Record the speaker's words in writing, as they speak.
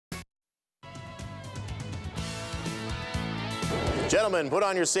Gentlemen, put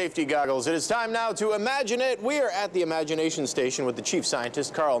on your safety goggles. It is time now to imagine it. We are at the Imagination Station with the chief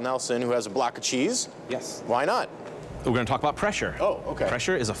scientist, Carl Nelson, who has a block of cheese. Yes. Why not? We're going to talk about pressure. Oh, okay.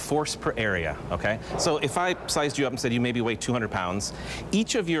 Pressure is a force per area, okay? So if I sized you up and said you maybe weigh 200 pounds,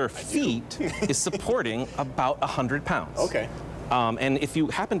 each of your feet is supporting about 100 pounds. Okay. And if you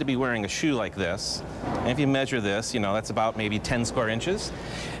happen to be wearing a shoe like this, and if you measure this, you know, that's about maybe 10 square inches.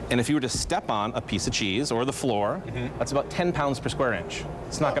 And if you were to step on a piece of cheese or the floor, that's about 10 pounds per square inch.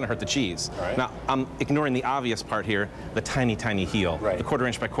 It's not going to hurt the cheese. Right. Now, I'm ignoring the obvious part here, the tiny, tiny heel, right. the 1/4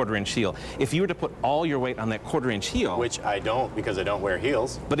 inch by 1/4 inch heel. If you were to put all your weight on that 1/4 inch heel, Which I don't, because I don't wear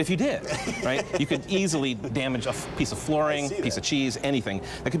heels. but if you did, right, you could easily damage a piece of flooring, piece of cheese, anything.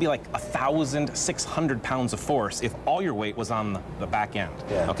 That could be like 1,600 pounds of force if all your weight was on the back end.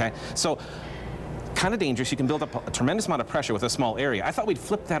 Yeah. Okay, so kind of dangerous. You can build up a tremendous amount of pressure with a small area. I thought we'd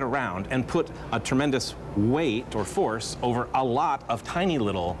flip that around and put a tremendous weight or force over a lot of tiny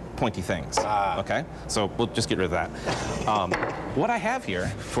little pointy things. Okay, so we'll just get rid of that. What I have here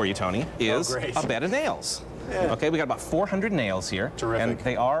for you, Tony, is a bed of nails. Yeah. Okay, we got about 400 nails here. Terrific. And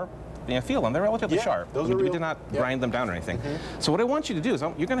they are, you know, feel them. They're relatively sharp. Those are we real. did not grind them down or anything. So what I want you to do is,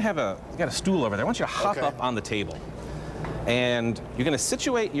 you're going to have you got a stool over there. I want you to hop up on the table, and you're going to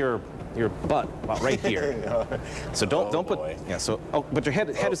situate your butt about right here. So don't put, yeah, so, but your head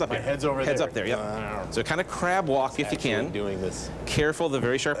is up my here. Head's over there. Head's up there, yeah. So kind of crab walk if you can. Doing this. Careful of the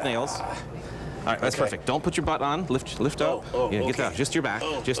very sharp nails. All right, that's perfect. Don't put your butt on. Lift up. Yeah, get that. Just your back.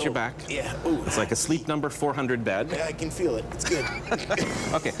 Just your back. Yeah. It's like a sleep number 400 bed. Yeah, I can feel it. It's good.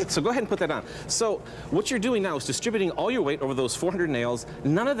 Okay, so go ahead and put that on. So what you're doing now is distributing all your weight over those 400 nails.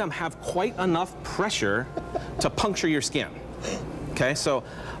 None of them have quite enough pressure to puncture your skin. Okay, so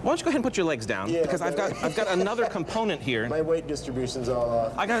why don't you go ahead and put your legs down, because I've got another component here. My weight distribution's all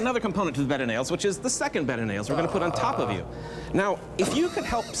off. I got another component to the bed of nails, which is the second bed of nails we're going to put on top of you. Now, if you could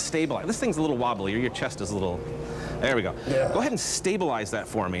help stabilize, this thing's a little wobbly, or your chest is a little, there we go. Yeah. Go ahead and stabilize that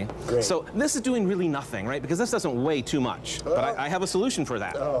for me. Great. So this is doing really nothing, right? Because this doesn't weigh too much. But I have a solution for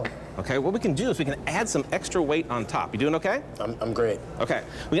that. Okay, what we can do is we can add some extra weight on top. You doing okay? I'm great. Okay,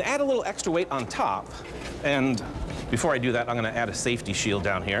 we can add a little extra weight on top, and before I do that, I'm going to add a safety shield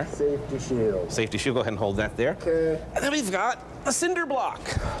down here. Safety shield. Safety shield, go ahead and hold that there. Okay. And then we've got a cinder block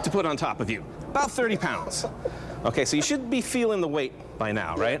to put on top of you, about 30 pounds. Okay, so you should be feeling the weight by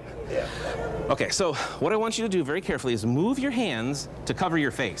now, right? Yeah. Okay, so what I want you to do very carefully is move your hands to cover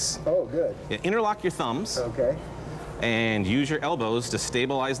your face. Oh, good. Yeah, interlock your thumbs. Okay. And use your elbows to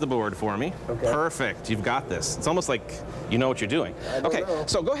stabilize the board for me. Okay. Perfect, you've got this. It's almost like you know what you're doing. Okay,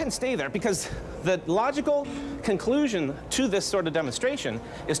 so go ahead and stay there, because the logical conclusion to this sort of demonstration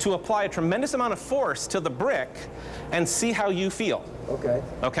is to apply a tremendous amount of force to the brick and see how you feel. Okay.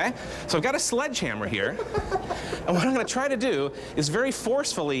 Okay, so I've got a sledgehammer here, and what I'm going to try to do is very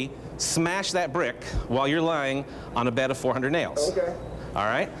forcefully smash that brick while you're lying on a bed of 400 nails. Okay. All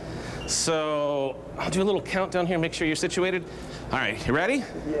right? So I'll do a little countdown here, make sure you're situated. All right, you ready?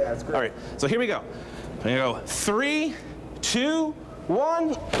 Yeah, that's great. All right, so here we go. Here we go. 3, 2,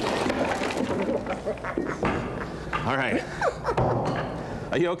 1. All right.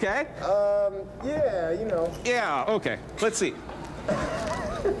 Are you okay? Yeah, you know. Yeah, okay. Let's see.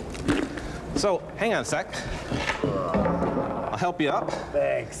 So, hang on a sec. I'll help you up.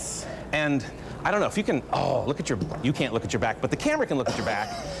 Thanks. And I don't know if you can, look at you can't look at your back, but the camera can look at your back.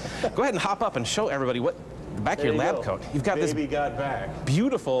 Go ahead and hop up and show everybody what the back of your lab coat. You've got this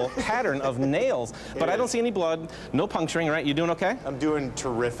beautiful pattern of nails, but I don't see any blood, no puncturing, right? You doing okay? I'm doing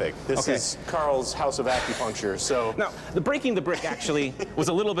terrific. This is Carl's house of acupuncture, so. Now, the breaking the brick actually was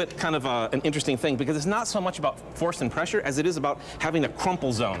a little bit kind of an interesting thing, because it's not so much about force and pressure as it is about having a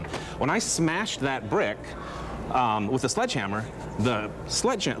crumple zone. When I smashed that brick, with the sledgehammer,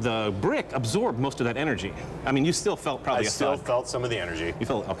 the brick absorbed most of that energy. I mean, you still felt probably I still felt some of the energy. You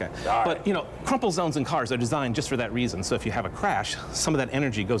felt okay. But, you know, crumple zones in cars are designed just for that reason. So if you have a crash, some of that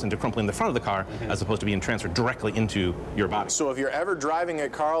energy goes into crumpling the front of the car as opposed to being transferred directly into your body. So if you're ever driving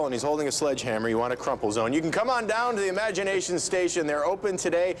at Carl and he's holding a sledgehammer, you want a crumple zone, you can come on down to the Imagination Station. They're open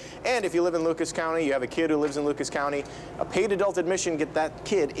today. And if you live in Lucas County, you have a kid who lives in Lucas County, a paid adult admission, get that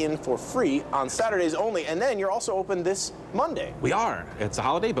kid in for free on Saturdays only. And then you're also open this Monday. We are. It's a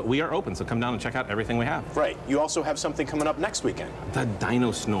holiday, but we are open, so come down and check out everything we have. Right. You also have something coming up next weekend. The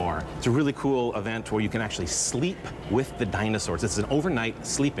Dino Snore. It's a really cool event where you can actually sleep with the dinosaurs. It's an overnight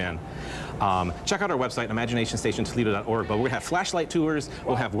sleep-in. Check out our website, imaginationstationtoledo.org, but we're going to have flashlight tours,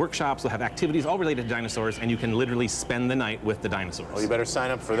 we'll have workshops, we'll have activities all related to dinosaurs, and you can literally spend the night with the dinosaurs. Well, you better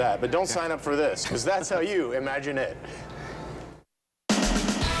sign up for that, but don't sign up for this, because that's how you imagine it.